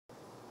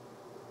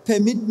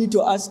Permit me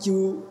to ask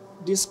you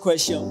this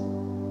question.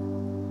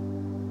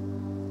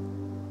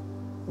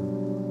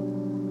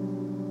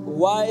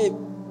 Why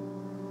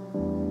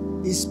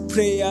is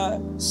prayer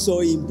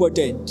so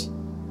important?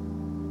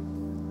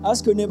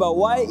 Ask your neighbor,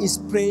 why is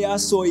prayer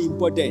so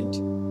important?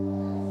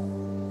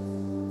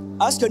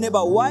 Ask your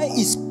neighbor, why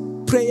is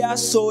prayer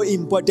so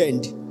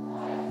important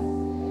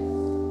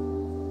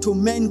to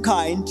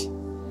mankind,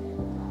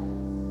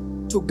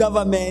 to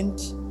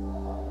government,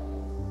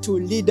 to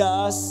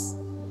leaders,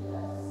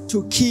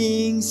 to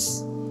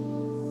kings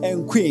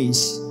and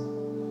queens?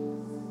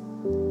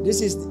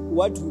 This is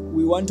what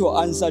we want to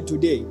answer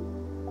today.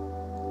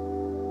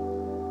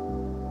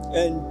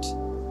 And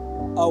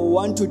I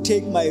want to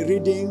take my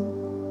reading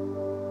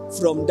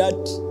from that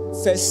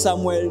 1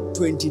 Samuel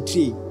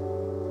 23.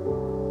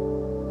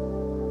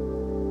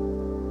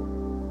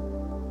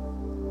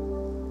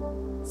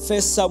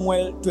 First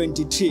Samuel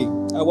 23.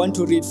 I want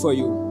to read for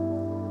you.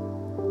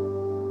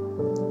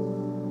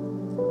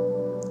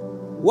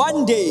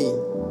 One day,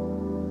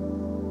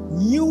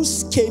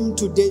 news came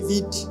to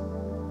David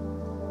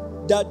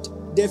that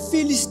the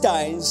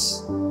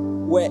Philistines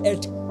were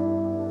at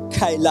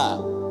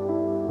Gale,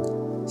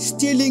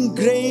 stealing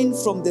grain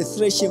from the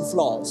threshing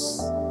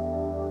floors.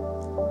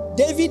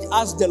 David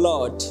asked the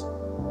Lord,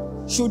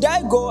 "Should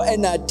I go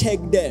and attack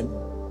them?"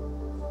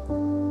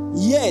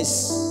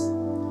 "Yes,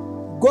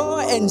 go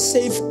and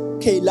save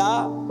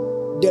Gale,"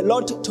 the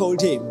Lord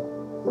told him.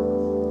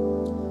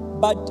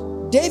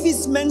 But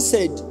David's men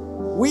said,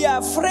 "We are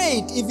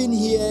afraid even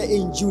here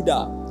in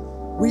Judah.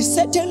 We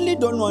certainly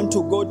don't want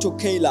to go to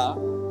Gale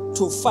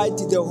to fight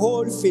the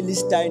whole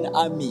Philistine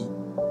army."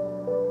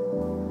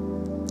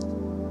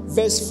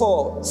 Verse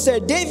 4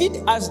 said,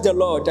 David asked the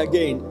Lord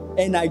again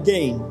and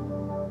again.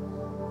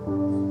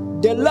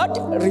 The Lord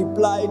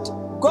replied,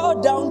 "Go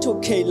down to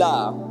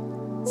Gale,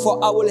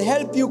 for I will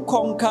help you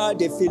conquer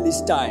the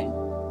Philistine."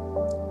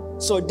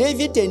 So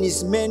David and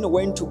his men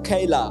went to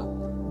Gale.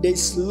 They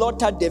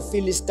slaughtered the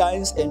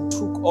Philistines and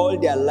took all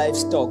their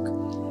livestock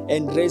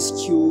and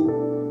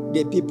rescued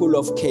the people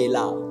of Gale.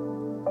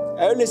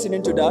 Are you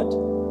listening to that?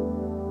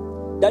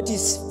 That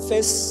is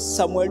 1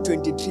 Samuel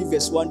 23,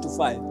 verse 1 to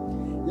 5.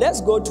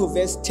 Let's go to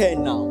verse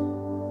 10 now.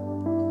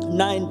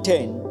 9,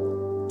 10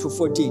 to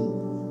 14.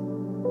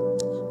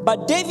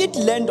 But David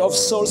learned of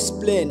Saul's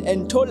plan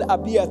and told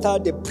Abiathar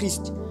the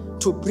priest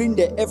to bring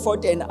the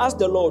ephod and asked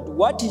the Lord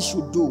what he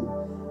should do.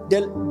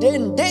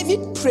 Then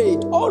David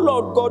prayed, "O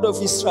Lord God of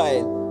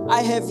Israel,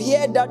 I have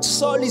heard that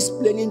Saul is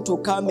planning to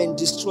come and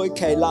destroy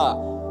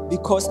Gale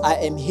because I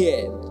am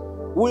here.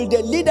 Will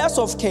the leaders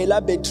of Gale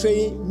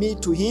betray me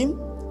to him?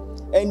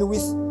 And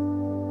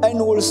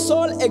will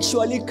Saul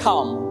actually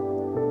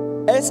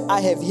come, as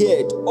I have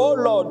heard? O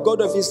Lord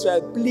God of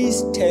Israel,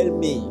 please tell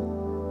me."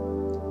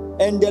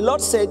 And the Lord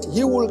said,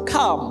 "He will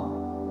come."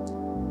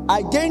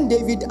 Again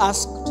David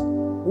asked,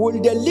 "Will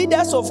the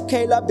leaders of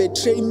Gale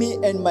betray me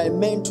and my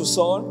men to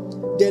Saul?"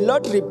 The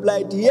Lord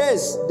replied,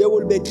 "Yes, they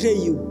will betray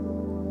you."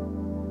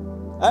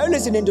 Are you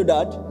listening to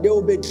that? They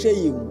will betray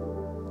you.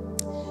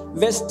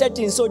 Verse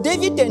 13, so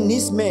David and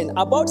his men,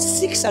 about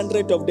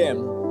 600 of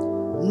them,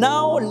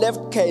 now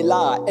left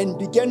Gale and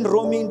began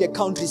roaming the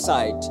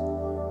countryside.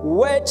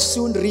 Word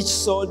soon reached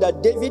Saul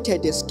that David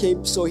had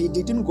escaped, so he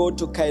didn't go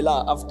to Gale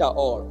after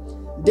all.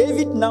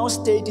 David now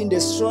stayed in the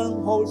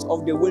strongholds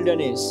of the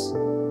wilderness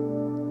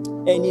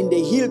and in the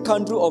hill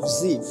country of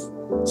Ziph.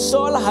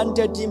 Saul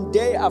hunted him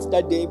day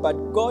after day,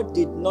 but God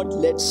did not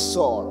let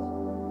Saul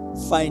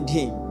find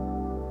him.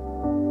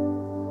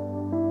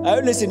 Are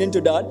you listening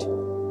to that?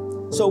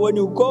 So when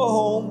you go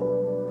home,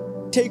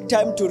 take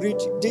time to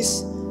read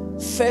this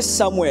 1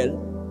 Samuel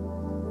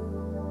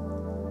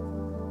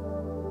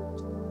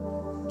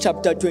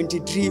chapter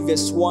 23,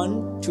 verse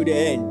 1 to the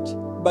end.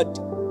 But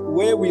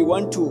where we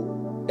want to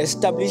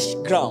establish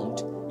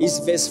ground is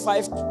verse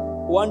 5,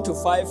 1 to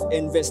 5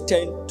 and verse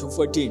 10 to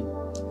 14.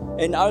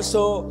 And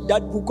also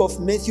that book of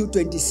Matthew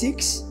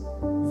 26,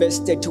 verse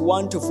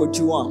 31 to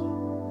 41.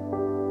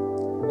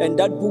 And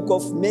that book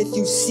of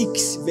Matthew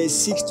 6, verse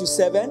 6 to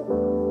 7.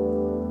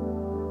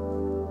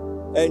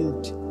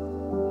 And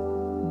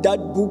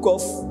that book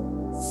of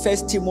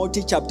 1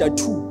 Timothy chapter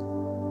 2,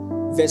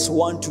 verse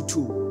 1 to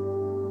 2.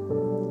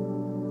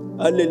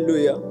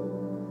 Hallelujah.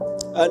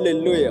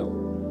 Hallelujah.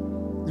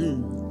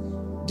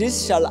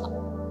 This shall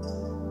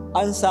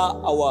answer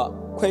our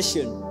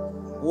question.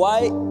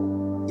 Why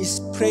is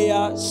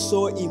prayer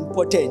so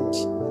important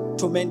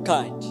to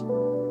mankind,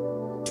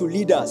 to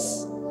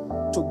leaders,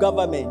 to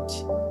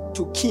government,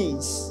 to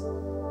kings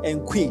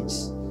and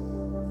queens?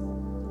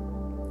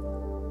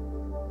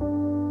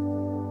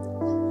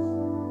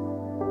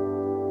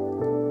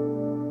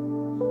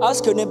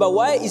 Ask your neighbor,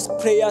 why is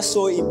prayer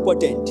so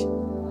important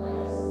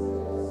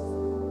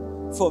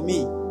for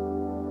me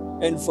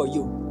and for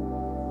you?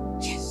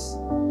 Yes.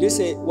 This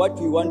is what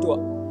we want to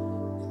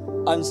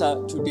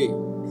answer today.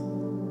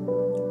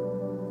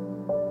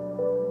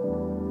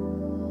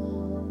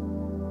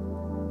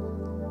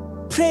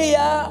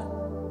 Prayer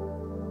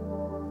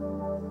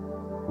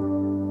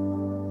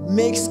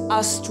makes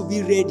us to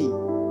be ready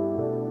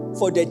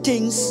for the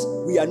things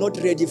we are not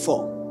ready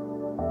for.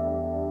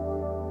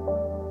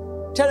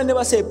 Tell your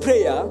neighbor, say,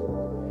 prayer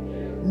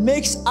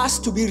makes us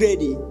to be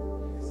ready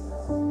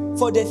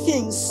for the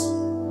things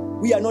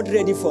we are not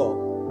ready for.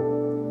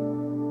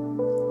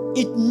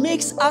 It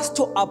makes us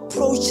to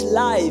approach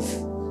life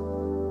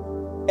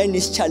and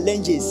its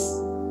challenges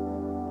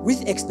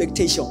with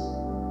expectation.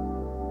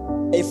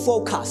 A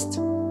forecast.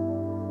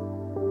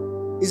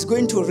 It's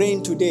going to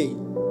rain today.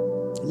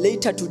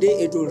 Later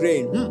today it will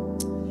rain.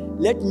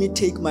 Let me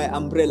take my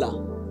umbrella.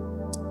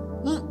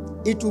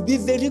 It will be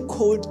very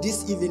cold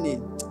this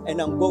evening and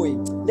I'm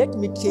going. Let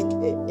me take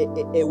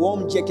a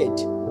warm jacket.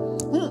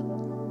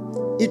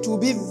 It will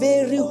be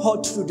very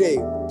hot today.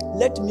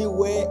 Let me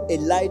wear a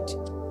light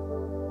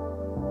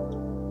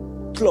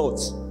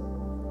clothes.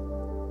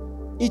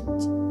 It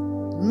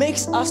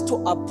makes us to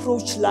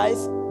approach life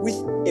with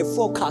a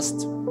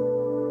forecast,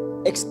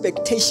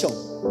 expectation.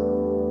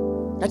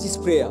 That is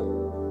prayer.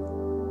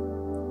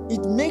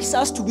 It makes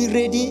us to be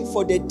ready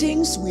for the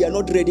things we are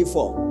not ready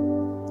for.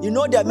 You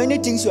know, there are many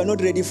things you are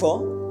not ready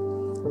for.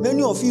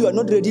 Many of you are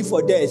not ready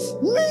for death.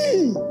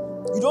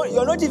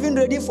 You're not even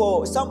ready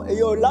for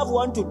your loved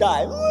one to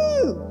die.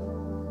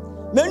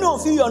 Many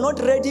of you are not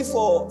ready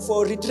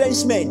for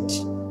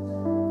retrenchment.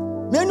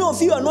 Many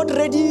of you are not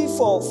ready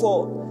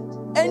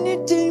for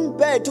anything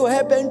bad to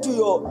happen to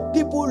your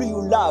people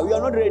you love. You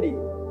are not ready.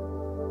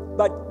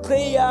 But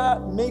prayer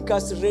makes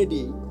us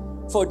ready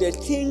for the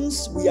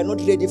things we are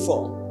not ready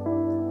for.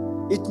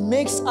 It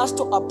makes us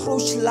to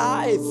approach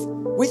life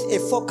with a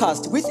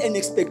forecast, with an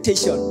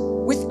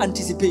expectation, with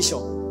anticipation.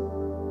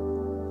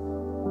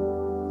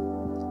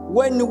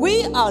 When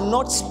we are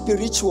not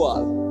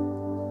spiritual,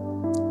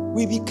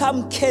 we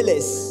become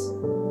careless,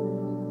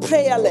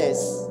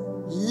 prayerless,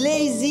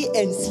 lazy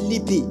and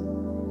sleepy.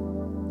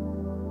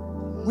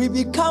 We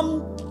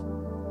become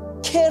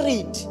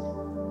carried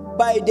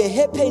by the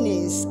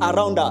happenings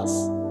around us.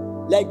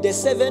 Like the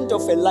servant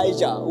of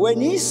Elijah, when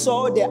he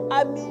saw the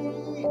army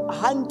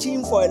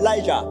hunting for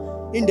Elijah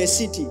in the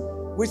city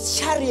with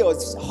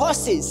chariots,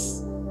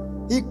 horses,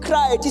 he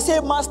cried. He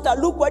said, Master,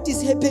 look what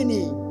is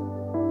happening.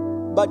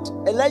 But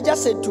Elijah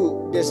said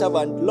to the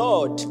servant,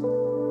 Lord,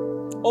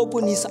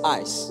 open his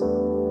eyes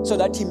so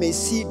that he may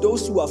see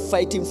those who are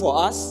fighting for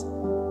us,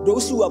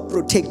 those who are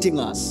protecting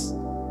us.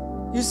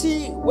 You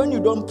see, when you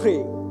don't pray,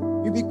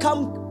 you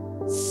become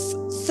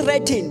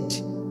threatened,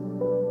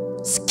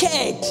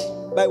 scared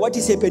by what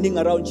is happening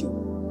around you.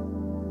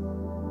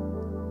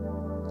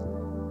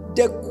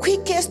 The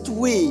quickest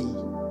way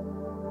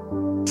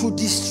to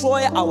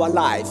destroy our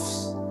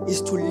lives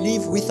is to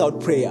live without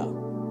prayer.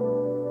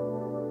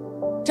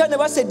 Tell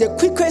neighbor, say, the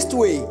quickest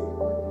way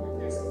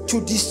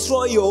to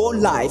destroy your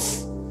own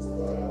life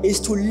is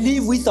to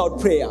live without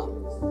prayer.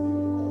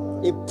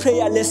 A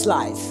prayerless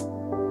life.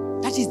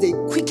 That is the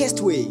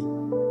quickest way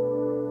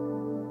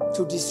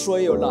to destroy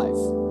your life.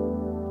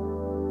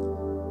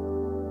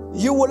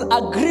 You will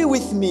agree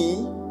with me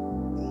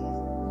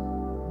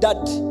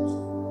that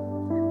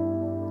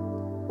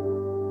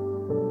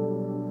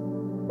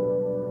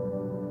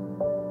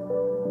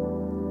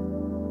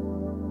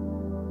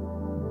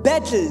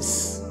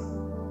battles,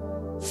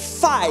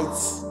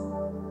 fights,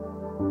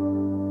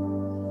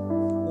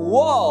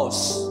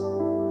 wars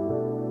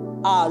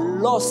are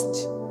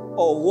lost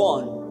or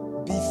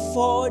won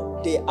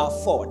before they are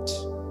fought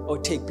or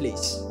take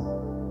place.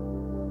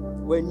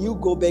 When you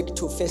go back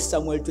to 1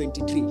 Samuel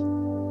 23,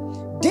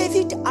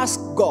 David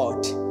asked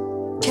God,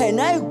 can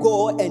I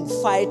go and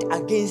fight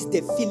against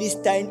the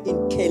Philistine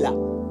in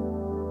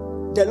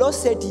Gale? The Lord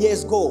said,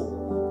 yes,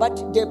 go. But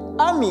the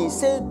army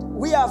said,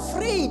 we are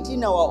afraid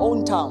in our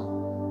own town.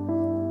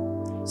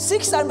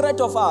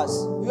 600 of us.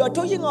 You are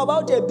talking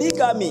about a big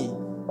army.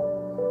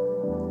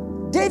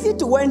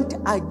 David went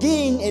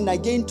again and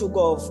again to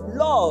God.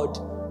 Lord,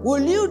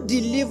 will you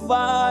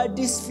deliver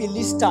this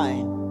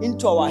Philistine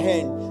into our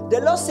hand?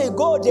 The Lord said,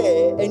 go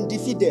there and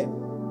defeat them.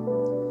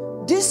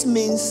 This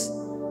means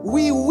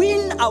we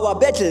win our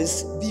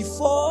battles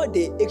before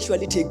they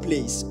actually take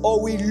place, or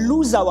we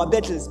lose our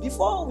battles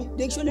before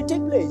they actually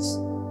take place.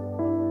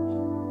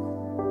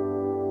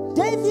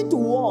 David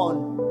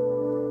won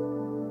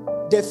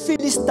the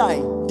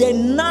Philistine the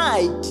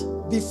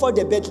night before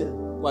the battle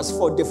was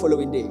fought the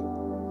following day.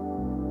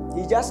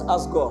 He just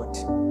asked God,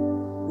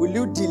 will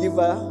you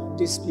deliver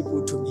these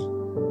people to me?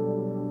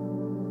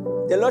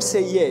 The Lord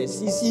said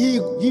yes.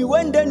 He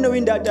went there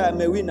knowing that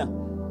I'm a winner.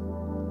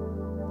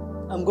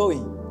 I'm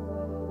going.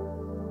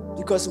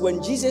 Because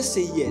when Jesus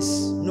says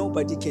yes,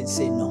 nobody can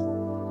say no.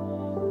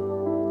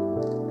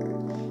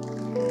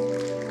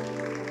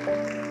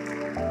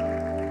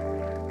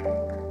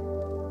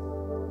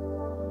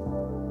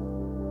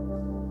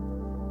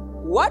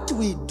 What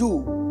we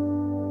do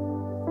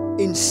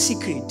in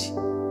secret,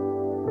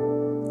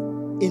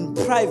 in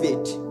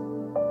private,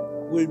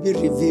 will be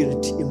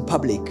revealed in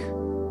public.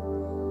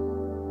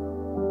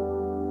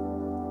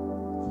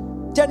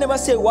 Tell neighbor,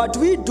 say, what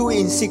we do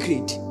in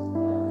secret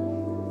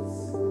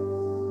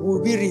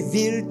will be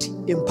revealed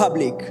in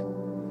public.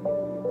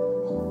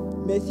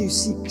 Matthew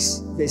 6,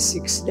 verse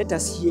 6. Let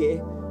us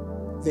hear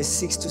verse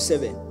 6 to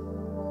 7.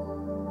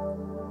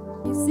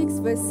 6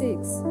 verse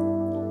 6.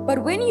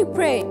 But when you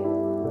pray,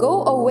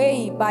 go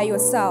away by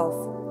yourself,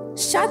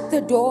 shut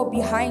the door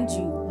behind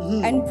you,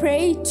 and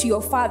pray to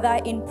your Father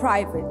in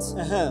private.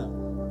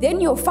 Then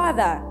your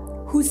Father,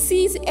 who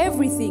sees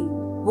everything,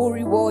 will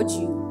reward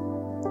you.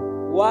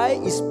 Why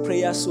is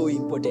prayer so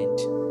important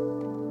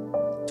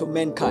to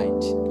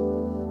mankind?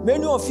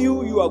 Many of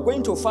you are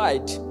going to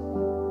fight.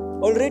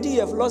 Already you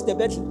have lost the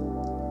battle.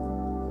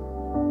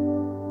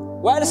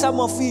 While some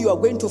of you are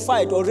going to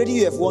fight, already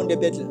you have won the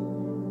battle.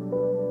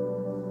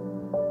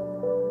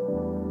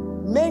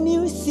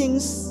 Many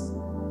things,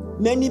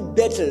 many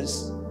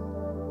battles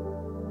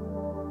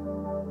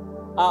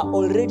are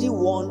already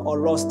won or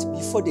lost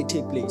before they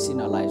take place in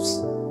our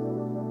lives.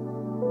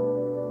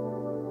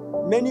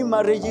 Many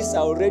marriages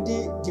are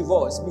already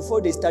divorced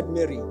before they start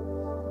marrying.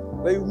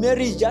 When you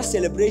marry, it's just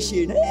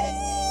celebration.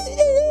 Hey!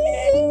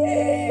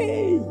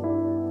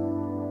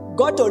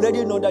 God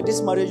already knows that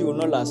this marriage will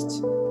not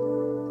last.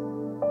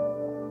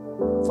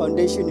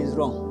 Foundation is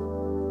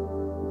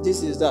wrong.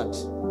 This is that.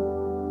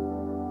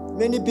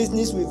 Many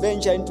business we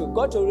venture into,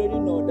 God already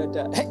knows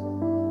that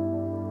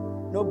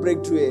no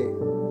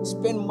breakthrough.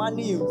 Spend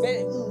money,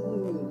 invest.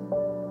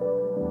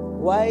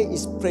 Why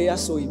is prayer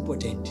so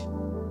important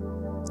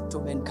to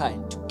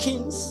mankind, to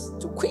kings,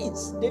 to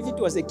queens? David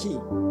was a king.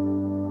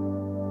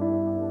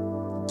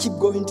 Keep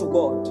going to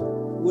God.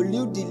 Will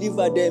you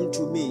deliver them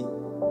to me?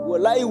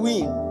 Will I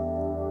win?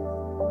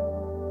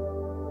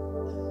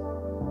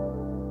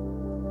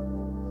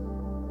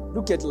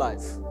 Look at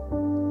life.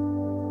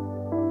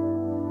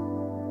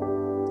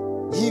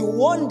 He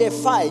won the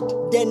fight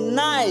the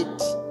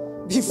night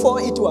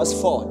before it was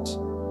fought.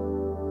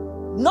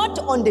 Not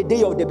on the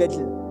day of the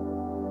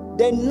battle.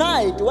 The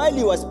night while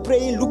he was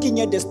praying, looking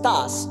at the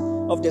stars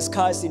of the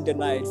skies in the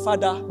night.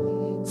 Father,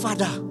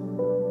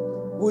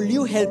 will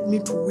you help me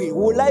to win?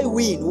 Will I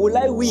win? Will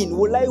I win?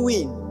 Will I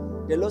win?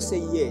 The Lord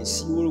said,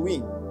 yes, you will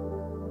win.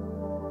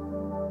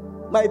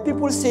 My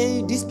people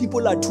say these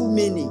people are too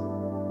many.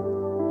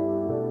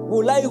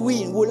 Will I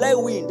win? Will I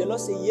win? The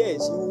Lord said,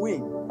 yes, you will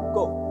win.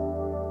 Go.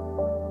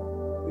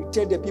 We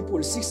tell the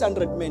people,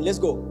 600 men, let's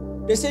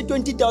go. They say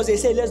 20,000, they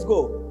say, let's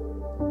go.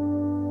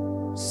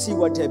 See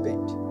what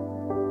happened.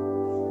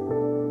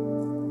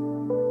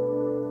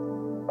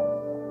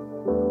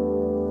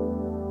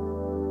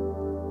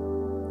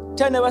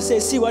 Tell never say,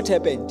 see what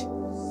happened.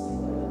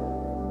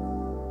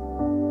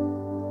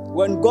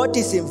 When God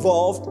is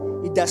involved,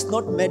 it does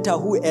not matter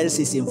who else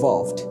is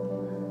involved.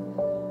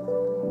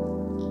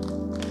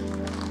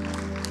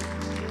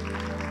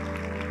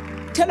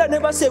 Tell a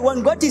neighbor, say,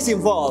 when God is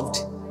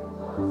involved,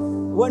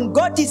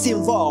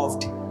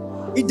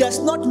 it does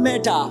not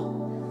matter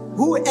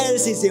who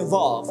else is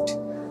involved.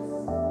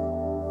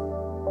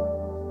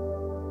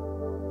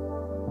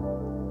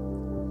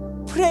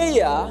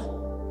 Prayer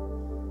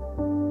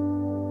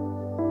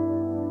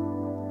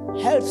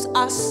helps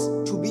us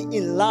to be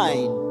in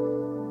line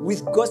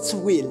with God's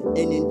will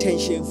and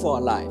intention for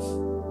our life.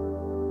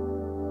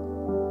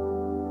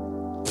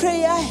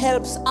 Prayer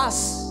helps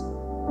us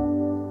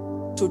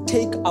to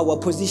take our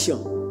position.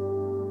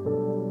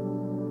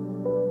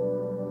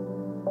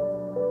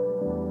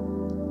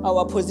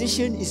 Our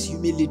position is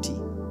humility,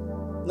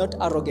 not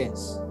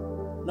arrogance,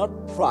 not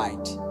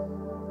pride.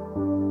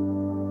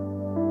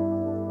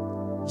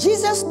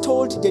 Jesus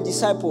told the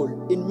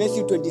disciple in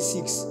Matthew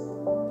 26,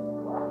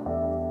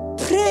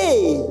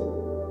 pray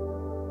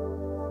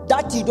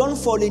that you don't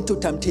fall into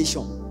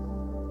temptation.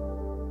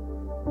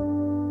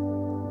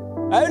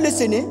 Are you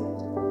listening?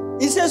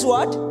 He says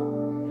what?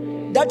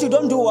 That you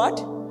don't do what?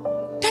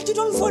 That you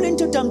don't fall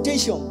into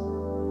temptation.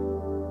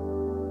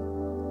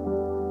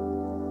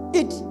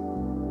 It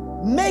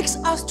makes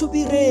us to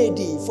be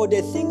ready for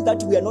the things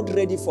that we are not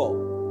ready for.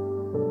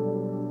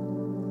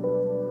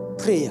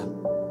 Prayer.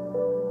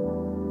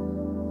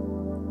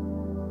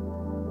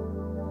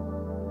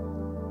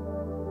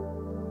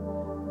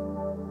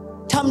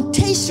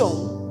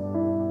 Temptation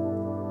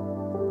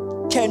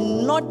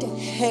cannot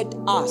hurt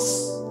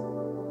us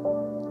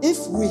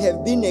if we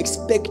have been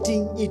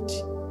expecting it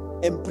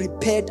and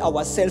prepared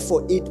ourselves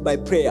for it by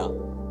prayer.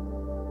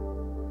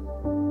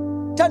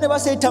 Tell neighbor,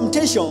 say,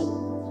 temptation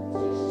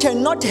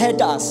cannot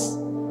hurt us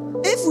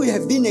if we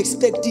have been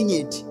expecting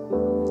it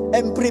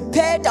and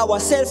prepared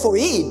ourselves for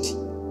it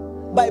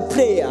by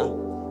prayer.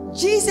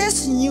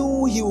 Jesus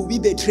knew he would be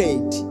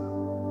betrayed.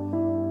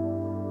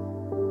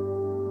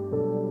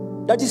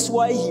 That is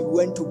why he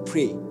went to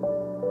pray.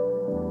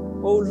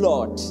 Oh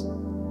Lord,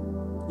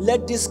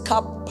 let this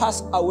cup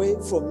pass away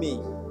from me.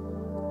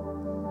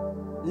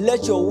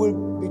 Let your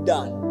will be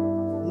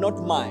done,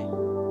 not mine.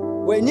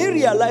 When he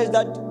realized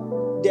that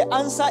the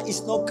answer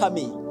is not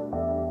coming,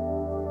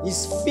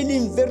 he's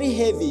feeling very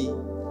heavy,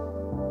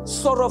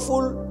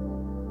 sorrowful,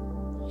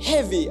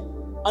 heavy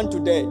unto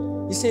death.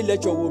 He said,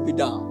 let your will be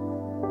done.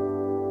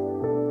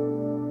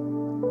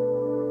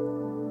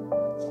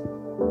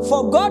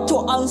 For God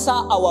to answer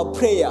our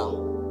prayer,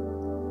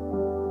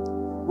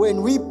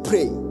 when we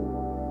pray,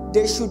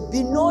 there should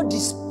be no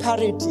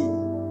disparity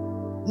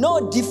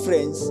no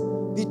difference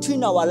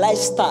between our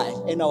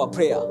lifestyle and our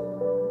prayer.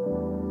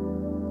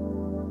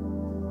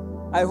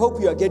 I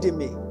hope you are getting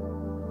me.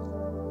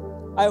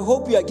 I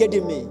hope you are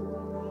getting me.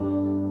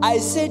 I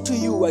say to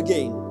you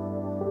again,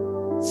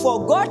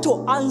 for God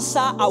to answer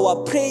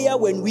our prayer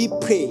when we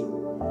pray,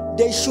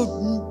 there should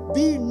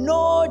be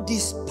no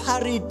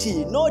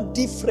disparity, no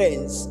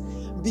difference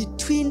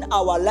between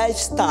our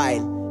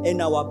lifestyle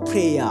and our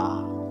prayer.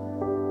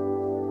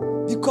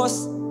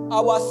 Because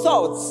our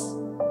thoughts,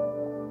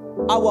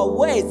 our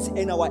words,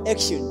 and our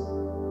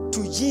action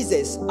to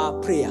Jesus are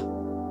prayer.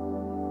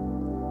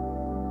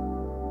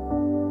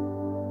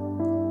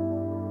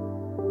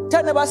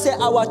 Tell neighbor, say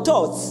our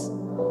thoughts,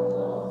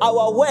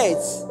 our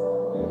words,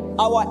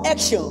 our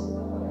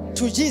action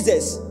to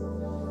Jesus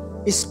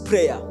is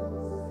prayer.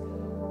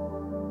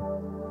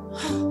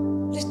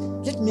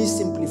 Let me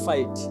simplify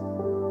it.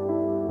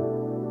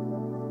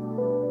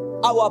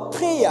 Our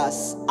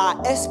prayers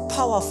are as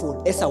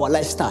powerful as our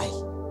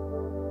lifestyle.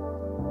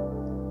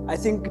 I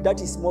think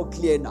that is more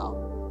clear now.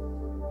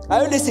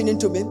 Are you listening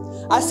to me?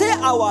 I say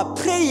our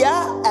prayers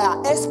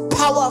are as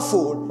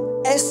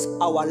powerful as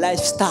our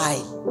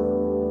lifestyle.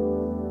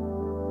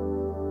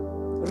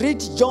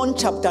 Read John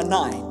chapter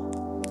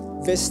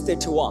 9, verse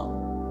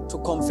 31 to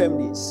confirm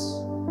this.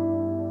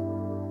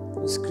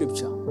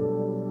 Scripture.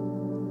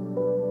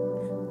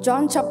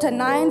 John chapter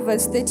 9,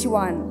 verse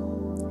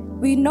 31.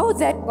 We know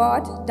that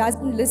God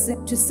doesn't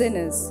listen to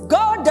sinners.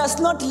 God does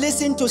not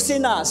listen to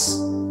sinners.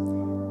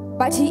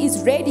 But he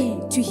is ready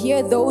to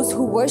hear those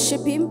who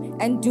worship him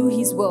and do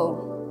his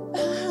will.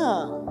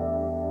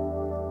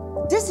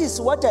 This is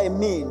what I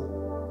mean.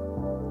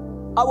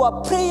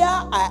 Our prayers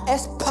are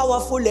as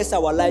powerful as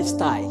our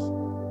lifestyle.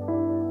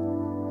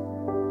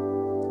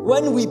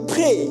 When we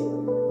pray,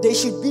 there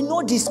should be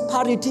no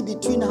disparity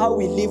between how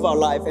we live our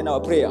life and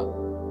our prayer.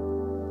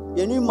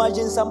 Can you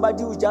imagine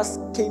somebody who just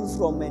came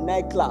from a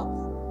nightclub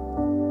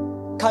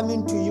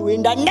coming to you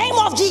in the name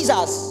of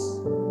Jesus?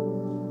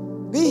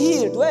 Be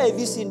healed. Where have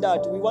you seen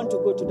that? We want to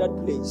go to that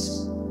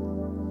place.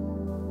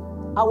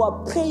 Our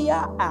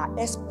prayers are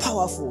as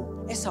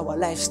powerful as our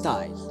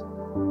lifestyle.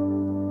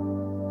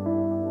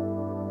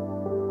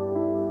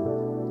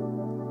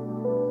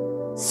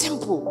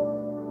 Simple.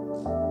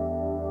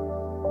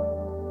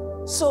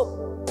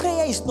 So,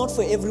 prayer is not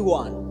for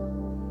everyone.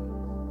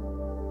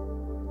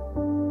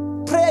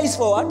 Prayer is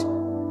for what?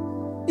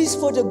 It's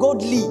for the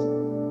godly.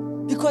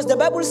 Because the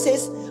Bible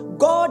says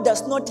God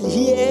does not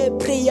hear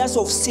prayers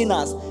of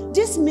sinners.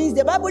 This means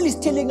the Bible is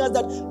telling us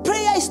that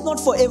prayer is not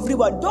for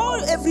everyone.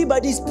 Though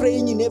everybody is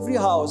praying in every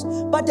house,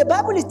 but the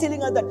Bible is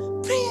telling us that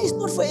prayer is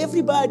not for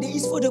everybody,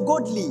 it's for the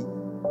godly.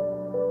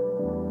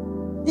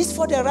 It's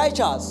for the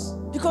righteous.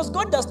 Because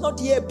God does not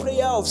hear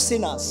prayer of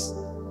sinners.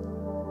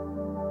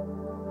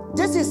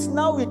 This is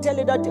now we tell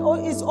you that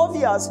it's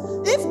obvious.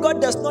 If God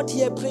does not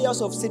hear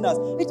prayers of sinners,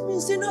 it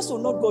means sinners will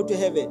not go to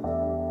heaven.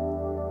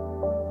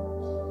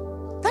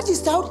 That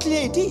is how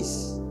clear it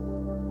is.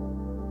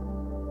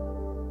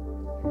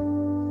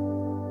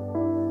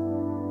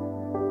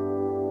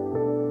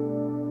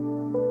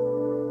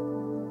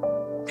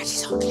 That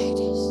is how clear it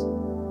is.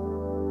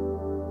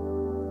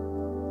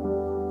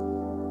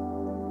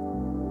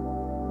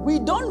 We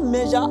don't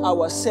measure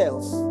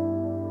ourselves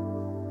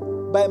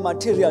by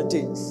material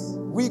things.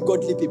 We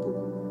godly people.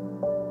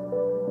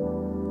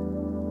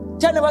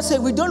 Tell never say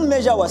we don't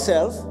measure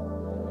ourselves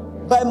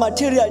by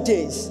material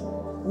things.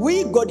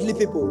 We godly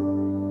people.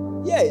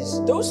 Yes,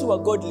 those who are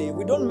godly,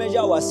 we don't measure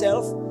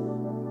ourselves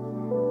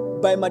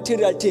by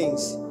material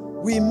things.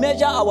 We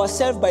measure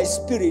ourselves by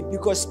spirit,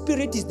 because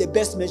spirit is the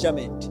best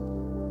measurement.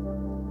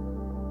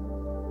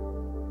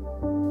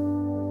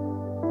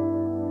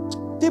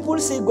 People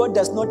say God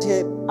does not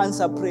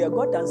answer prayer.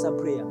 God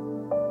answers prayer.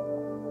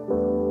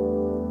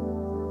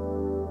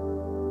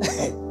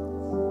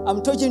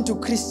 I'm talking to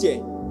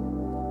Christians.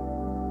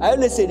 Are you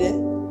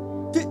listening?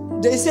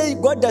 They say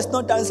God does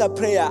not answer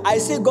prayer. I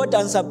say God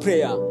answers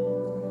prayer.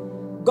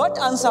 God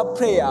answers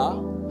prayer.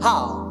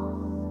 How?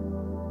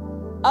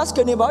 Ask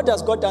your neighbor, how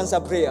does God answer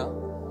prayer?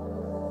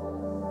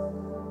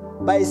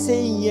 By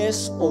saying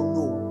yes or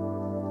no.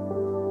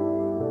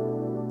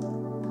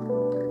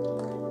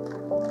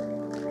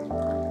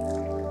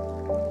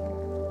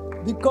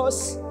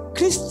 Because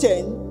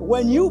Christian,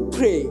 when you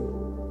pray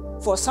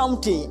for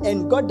something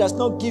and God does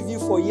not give you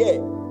for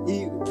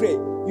you pray,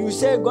 you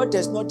say God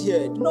does not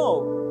hear it.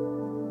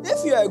 No.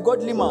 If you are a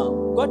godly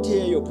man, God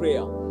hears your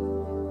prayer.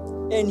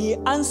 And he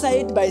answers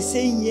it by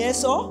saying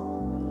yes or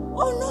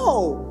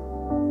no.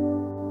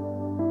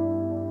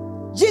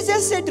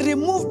 Jesus said,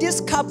 remove this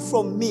cup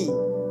from me.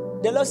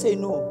 The Lord said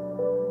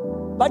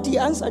no. But he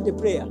answered the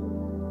prayer.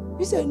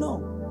 He said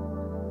no.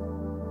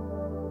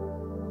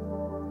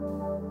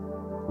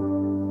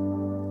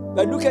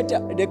 But look at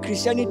the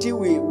Christianity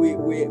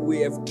we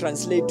have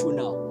translated to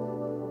now.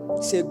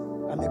 Say,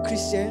 I'm a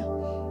Christian.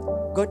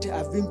 God,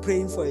 I've been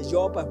praying for a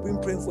job. I've been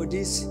praying for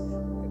this.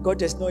 God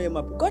has not heard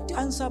my prayer. God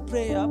answered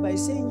prayer by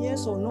saying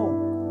yes or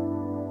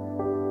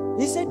no.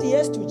 He said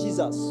yes to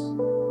Jesus.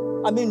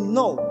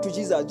 No to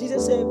Jesus.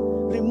 Jesus said,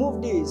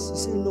 remove this. He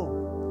said no.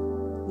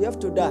 You have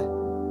to die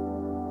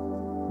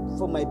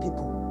for my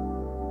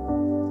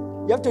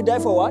people. You have to die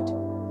for what?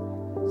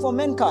 For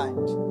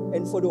mankind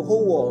and for the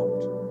whole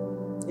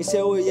world. He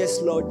said, oh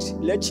yes, Lord,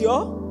 let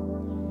your...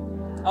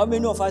 How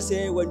many of us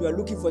say when you are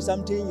looking for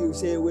something, you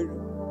say, well,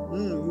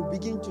 you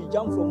begin to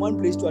jump from one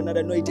place to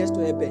another. No, it has to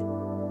happen.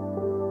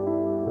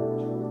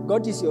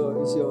 God is your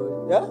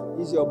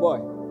boy.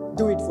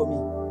 Do it for me.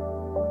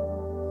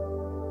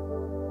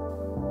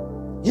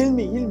 Heal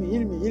me, heal me,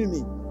 heal me, heal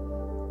me.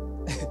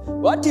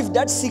 What if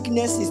that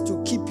sickness is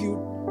to keep you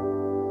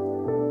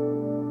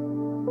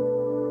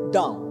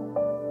down?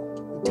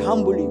 It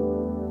humble you.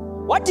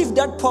 What if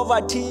that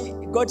poverty,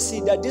 God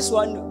see that this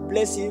one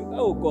bless you?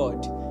 Oh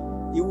God,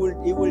 he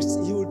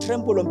will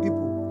trample on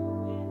people.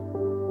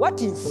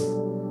 What if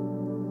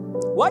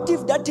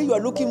that thing you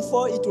are looking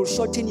for, it will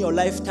shorten your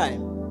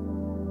lifetime?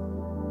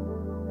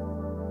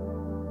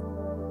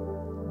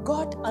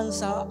 God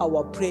answer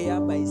our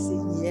prayer by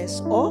saying yes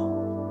or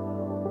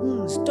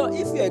stop.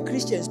 If you're a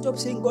Christian, stop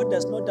saying God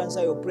does not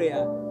answer your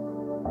prayer.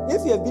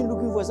 If you have been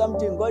looking for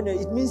something, God,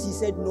 it means He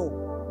said no.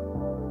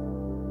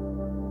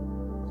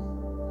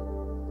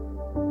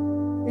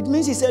 It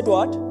means He said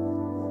what?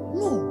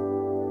 No.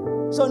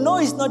 So no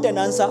is not an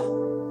answer.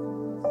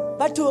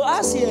 But to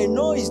us here,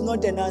 no is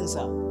not an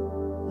answer.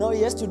 No,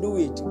 He has to do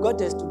it. God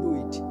has to do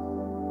it.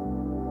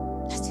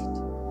 That's it.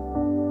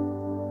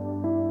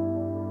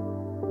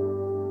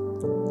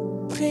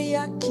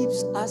 Prayer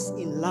keeps us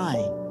in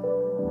line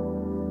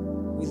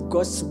with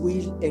God's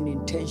will and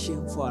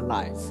intention for our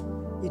life.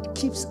 It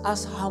keeps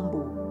us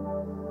humble.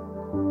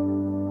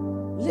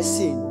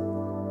 Listen,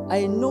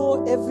 I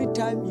know every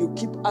time you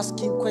keep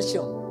asking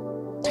questions,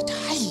 that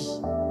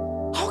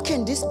how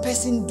can this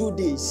person do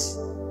this?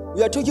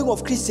 We are talking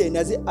of Christian,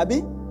 as it,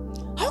 Abi?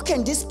 How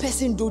can this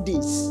person do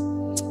this?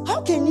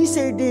 How can he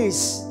say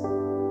this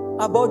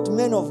about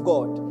men of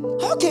God?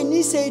 How can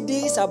he say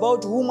this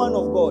about woman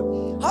of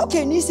God? How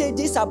can he say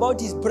this about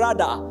his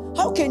brother?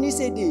 How can he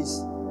say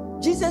this?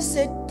 Jesus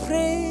said,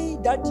 pray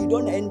that you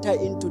don't enter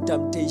into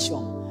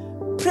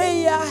temptation.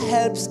 Prayer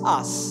helps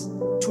us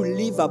to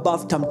live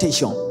above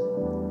temptation.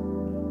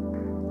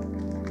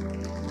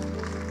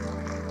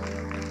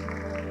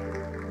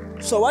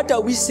 So what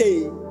are we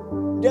saying?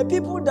 The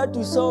people that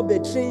you saw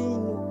betraying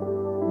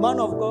man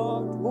of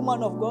God,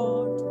 woman of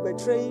God,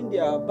 betraying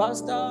their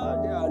pastor,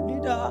 their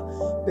leader,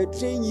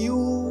 betraying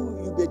you,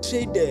 you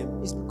betray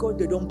them, it's because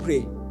they don't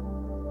pray.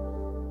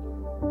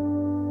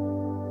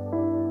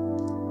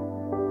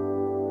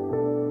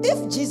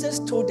 If Jesus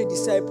told the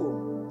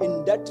disciple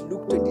in that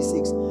Luke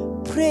 26,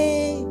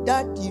 pray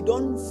that you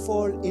don't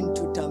fall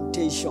into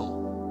temptation.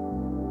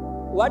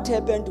 What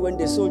happened when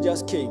the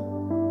soldiers came?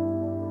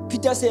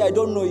 Peter said, I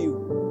don't know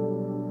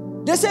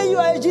you. They say you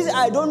are Jesus.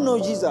 I don't know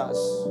Jesus.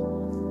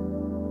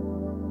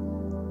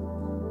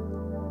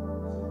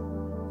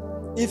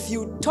 If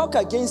you talk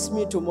against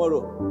me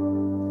tomorrow,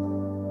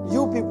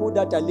 you people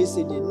that are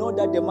listening know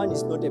that the man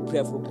is not a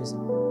prayerful person.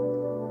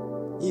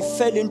 He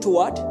fell into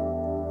what?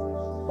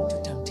 Into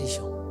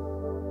temptation.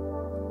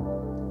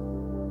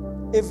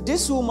 If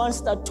this woman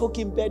start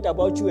talking bad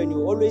about you and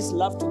you always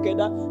laugh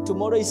together,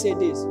 tomorrow he say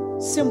this.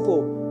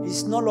 Simple.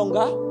 He's no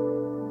longer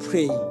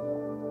praying.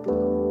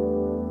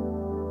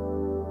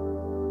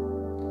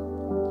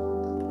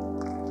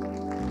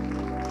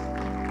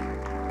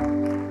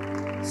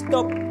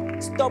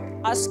 Stop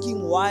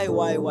asking why.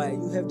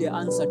 You have the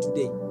answer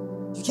today.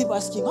 You keep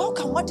asking, how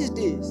come? What is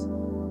this?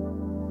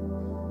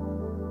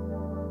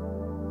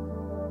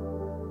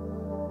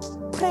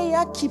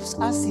 Prayer keeps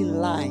us in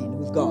line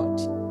with God.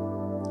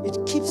 It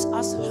keeps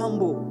us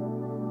humble.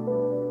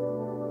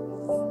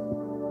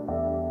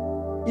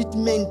 It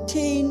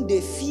maintains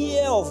the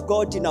fear of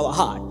God in our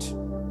heart.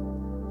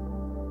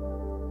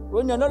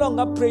 When you're no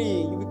longer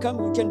praying, you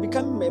can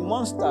become a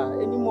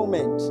monster any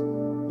moment.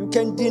 You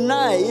can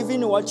deny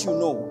even what you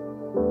know.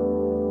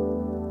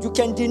 You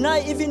can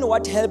deny even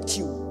what helped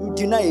you. You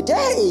deny it.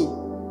 Hey!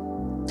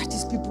 That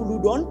is people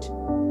who don't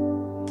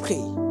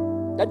pray.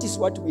 That is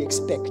what we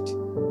expect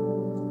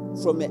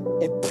from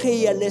a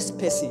prayerless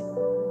person.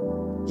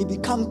 He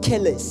becomes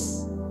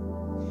careless,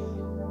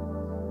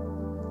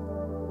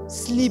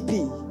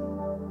 sleepy,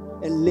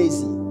 and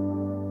lazy.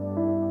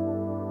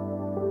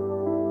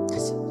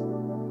 That's it.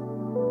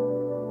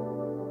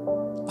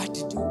 But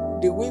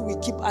the way we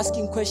keep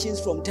asking questions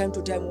from time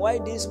to time, why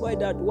this, why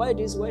that, why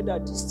this, why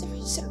that, it's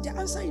the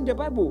answer in the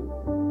Bible.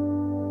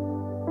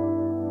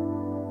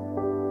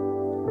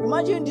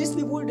 Imagine these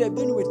people they've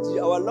been with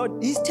our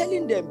Lord. He's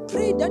telling them,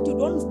 pray that you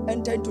don't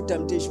enter into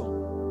temptation.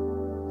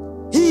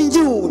 He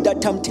knew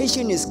that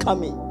temptation is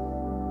coming.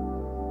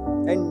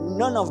 And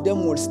none of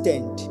them will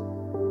stand.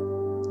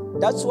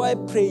 That's why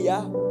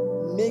prayer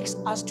makes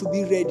us to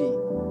be ready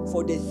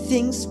for the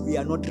things we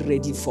are not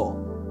ready for.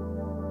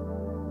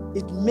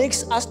 It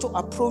makes us to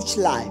approach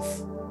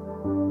life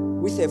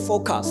with a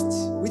forecast,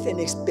 with an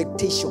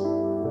expectation.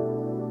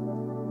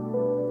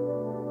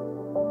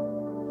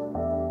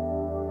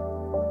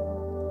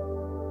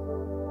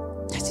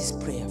 That is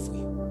prayer for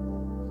you.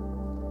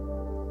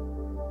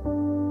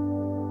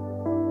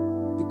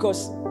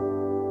 Because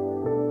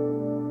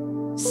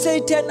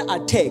Satan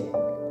attack,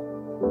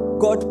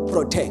 God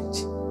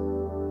protect.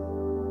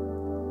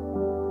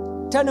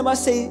 Tell them,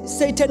 say,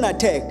 Satan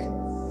attack,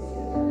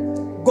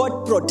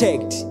 God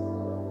protect.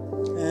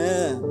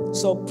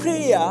 So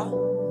prayer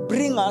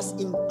brings us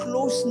in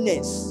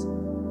closeness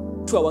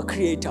to our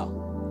Creator.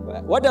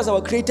 What does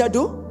our Creator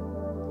do?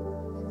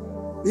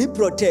 He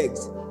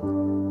protects.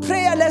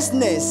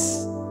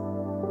 Prayerlessness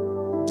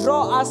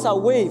draw us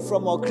away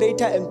from our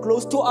Creator and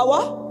close to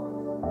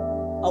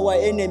our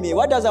enemy.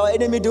 What does our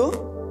enemy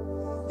do?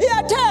 He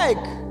attack.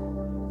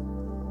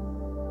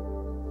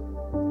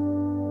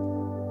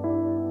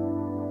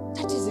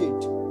 That is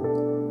it.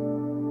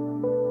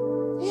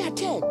 He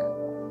attack.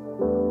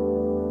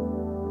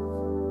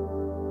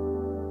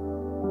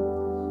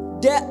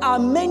 There are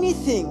many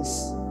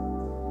things,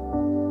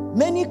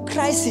 many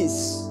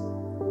crises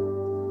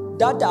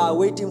that are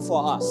waiting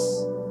for us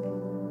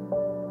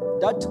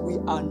that we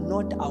are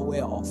not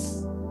aware of.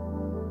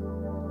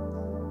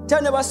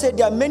 Tell neighbor, say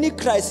there are many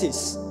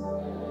crises,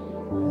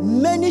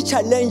 many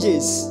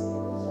challenges,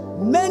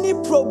 many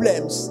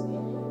problems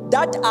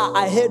that are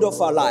ahead of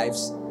our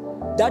lives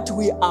that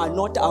we are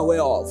not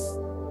aware of.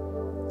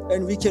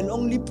 And we can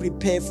only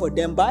prepare for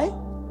them by.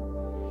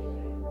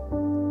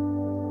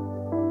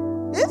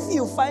 If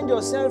you find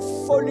yourself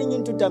falling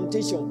into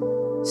temptation,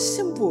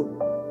 simple,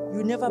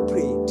 you never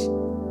prayed.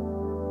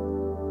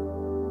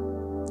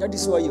 That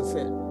is why you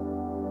fail.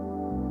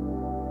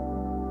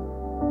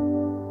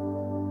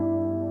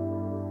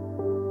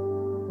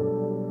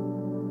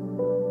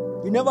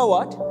 You never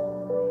what?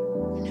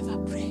 You never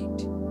prayed.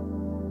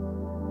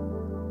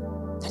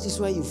 That is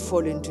why you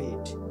fall into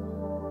it.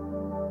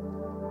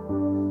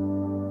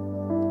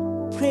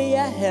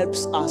 Prayer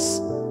helps us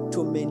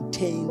to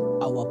maintain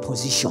our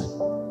position.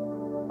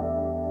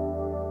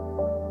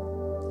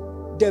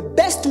 The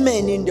best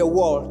man in the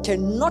world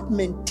cannot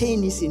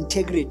maintain his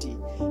integrity,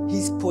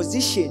 his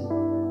position,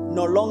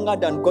 no longer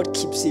than God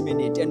keeps him in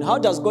it. And how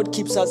does God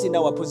keep us in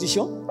our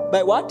position?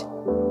 By what?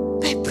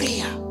 By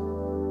prayer.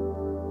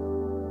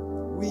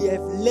 We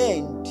have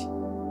learned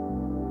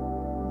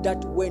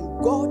that when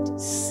God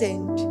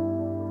sent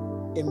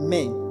a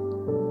man,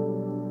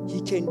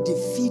 he can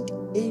defeat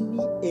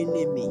any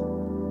enemy,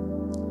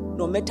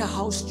 no matter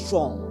how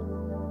strong,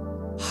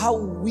 how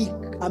weak,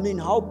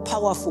 how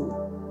powerful,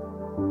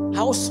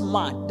 how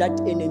smart that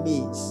enemy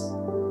is.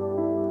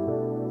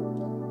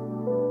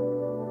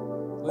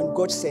 When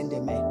God sent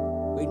a man,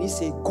 when he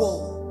said,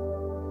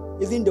 go,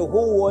 even the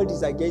whole world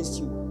is against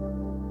you,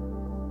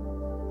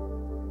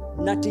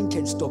 nothing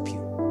can stop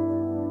you.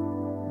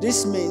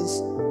 This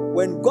means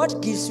when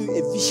God gives you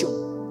a vision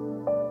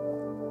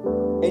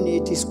and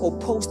it is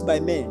opposed by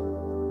men,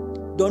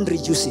 don't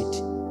reduce it.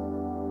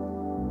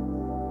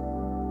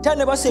 Tell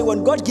neighbor, say,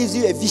 when God gives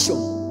you a vision,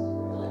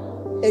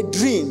 a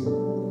dream,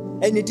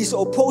 and it is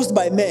opposed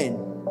by men,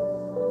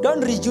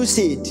 don't reduce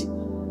it.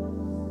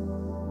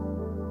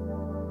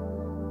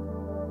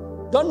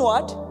 Don't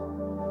what?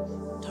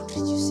 Don't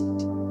reduce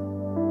it.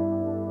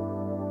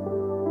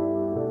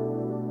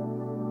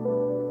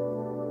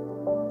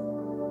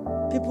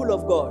 People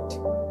of God,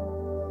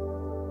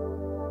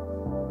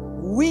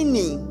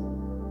 winning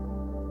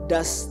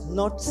does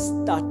not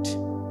start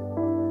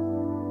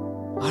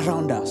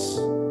around us,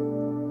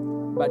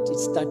 but it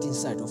starts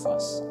inside of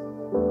us.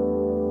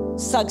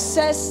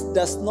 Success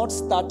does not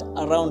start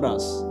around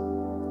us,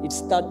 it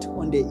starts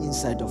on the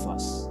inside of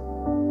us.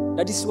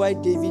 That is why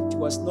David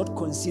was not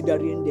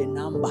considering the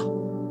number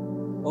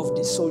of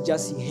the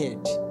soldiers he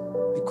had,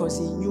 because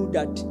he knew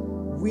that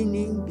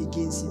winning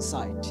begins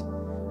inside.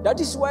 That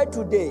is why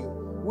today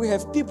we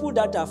have people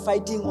that are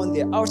fighting on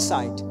the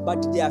outside,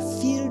 but they are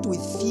filled with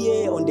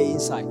fear on the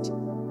inside.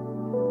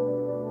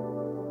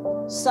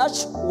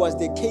 Such was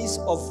the case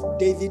of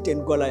David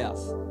and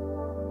Goliath,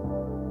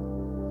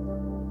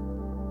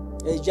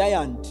 a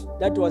giant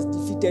that was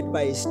defeated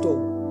by a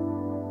stone.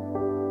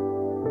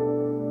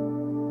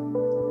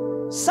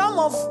 Some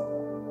of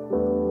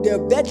the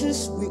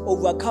battles we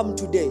overcome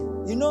today,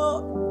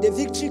 the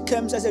victory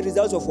comes as a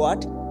result of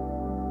what?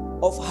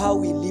 Of how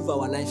we live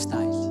our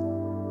lifestyle.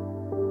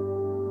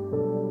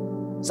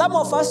 Some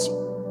of us,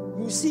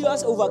 you see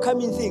us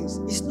overcoming things.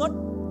 It's not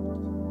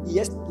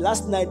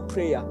last night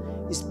prayer.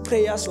 It's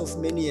prayers of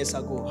many years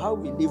ago, how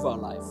we live our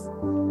life.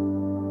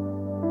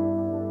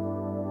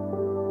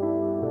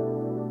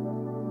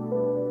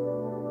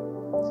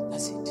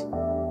 That's it.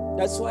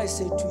 That's why I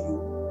say to you,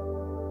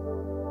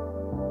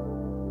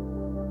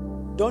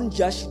 don't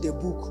judge the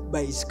book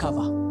by its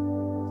cover.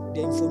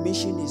 The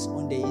information is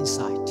on the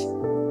inside,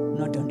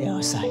 not on the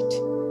outside.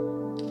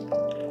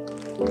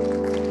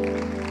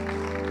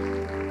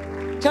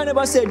 Tell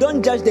neighbor, say,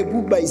 don't judge the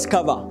book by its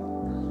cover.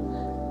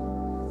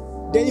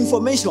 The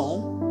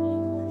information,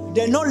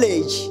 the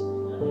knowledge,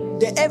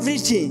 the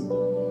everything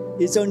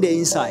is on the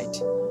inside,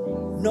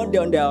 not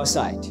on the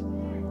outside.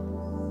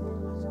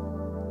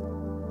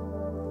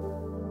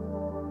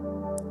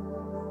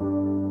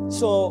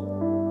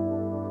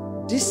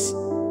 So, this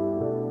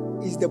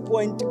is the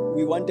point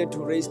we wanted to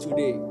raise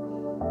today.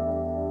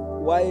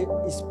 Why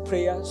is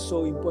prayer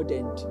so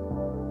important?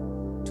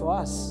 to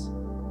us,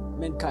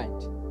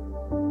 mankind.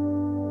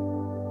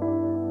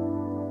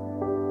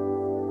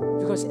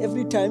 Because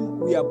every time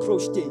we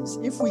approach things,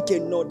 if we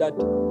can know that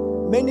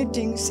many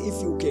things,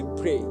 if you can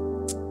pray,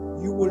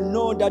 you will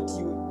know that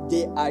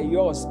they are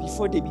yours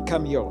before they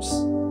become yours.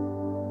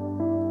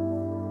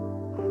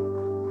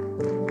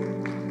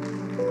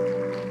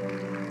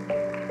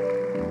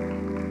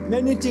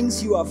 Many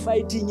things you are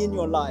fighting in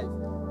your life,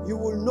 you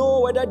will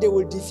know whether they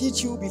will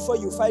defeat you before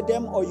you fight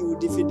them or you will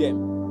defeat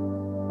them.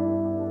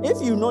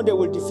 If you know they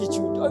will defeat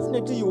you,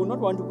 definitely you will not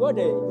want to go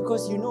there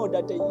because you know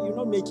that you will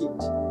not make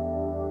it.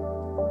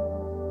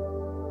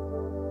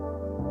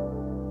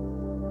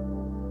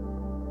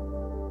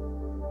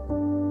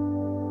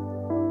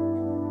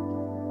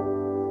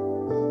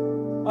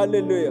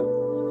 Hallelujah.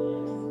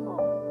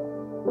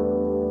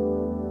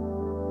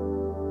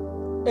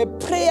 A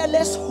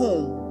prayerless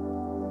home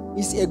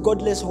is a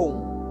godless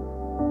home.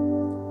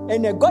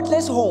 And a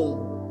godless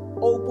home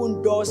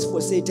opens doors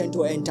for Satan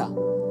to enter.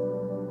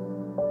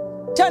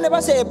 Tell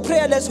neighbor, say a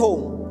prayerless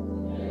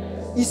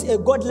home is a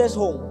godless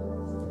home.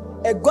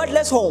 A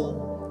godless home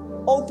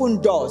opens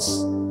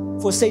doors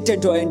for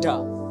Satan to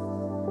enter.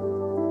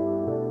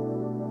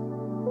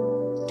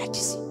 That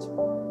is it.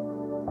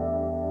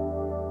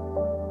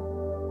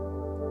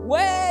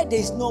 Where there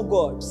is no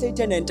God,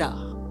 Satan enter.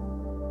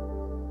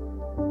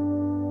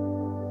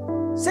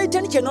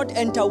 Satan cannot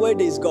enter where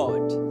there is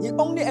God. He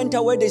only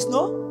enters where there is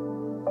no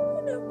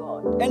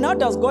God. And how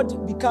does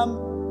God become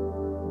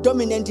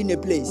dominant in a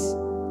place?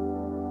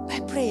 By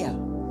prayer.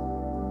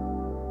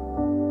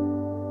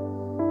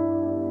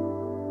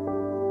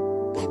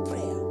 By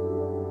prayer.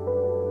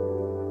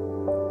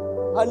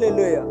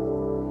 Hallelujah.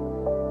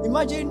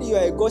 Imagine you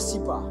are a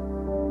gossiper,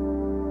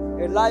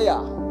 a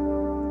liar,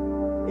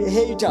 a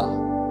hater.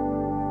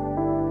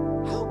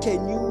 How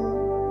can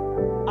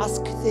you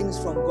ask things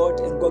from God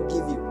and God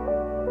give you?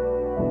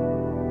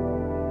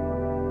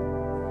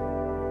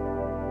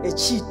 A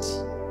cheat.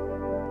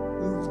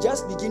 You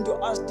just begin to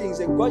ask things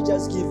and God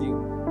just give you.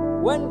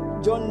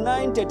 When John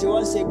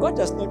 9:31 says God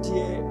does not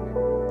hear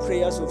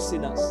prayers of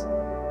sinners,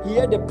 He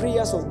hears the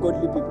prayers of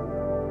godly people.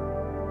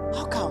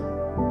 How come?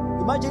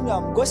 Imagine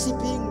I'm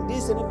gossiping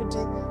this and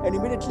everything, and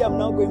immediately I'm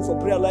now going for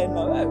prayer line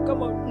now. Hey,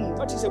 come on,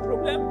 what is the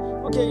problem?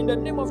 Okay, in the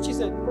name of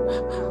Jesus.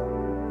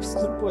 It's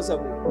not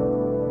possible.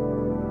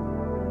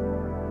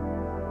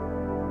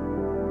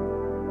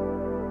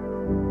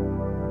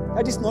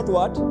 That is not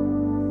what?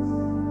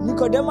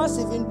 Nicodemus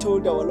even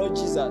told our Lord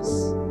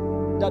Jesus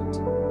that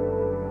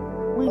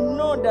we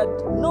know that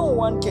no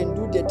one can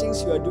do the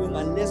things you are doing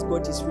unless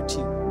God is with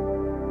you.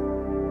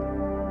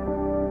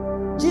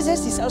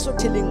 Jesus is also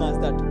telling us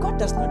that God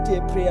does not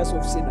hear prayers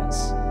of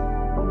sinners.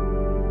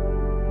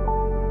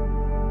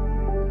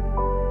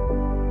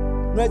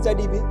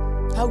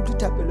 How do you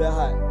tap a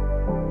high?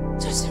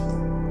 Just simple.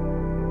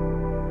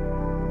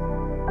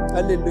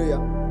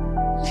 Hallelujah.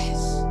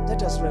 Yes,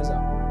 let us rise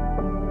up.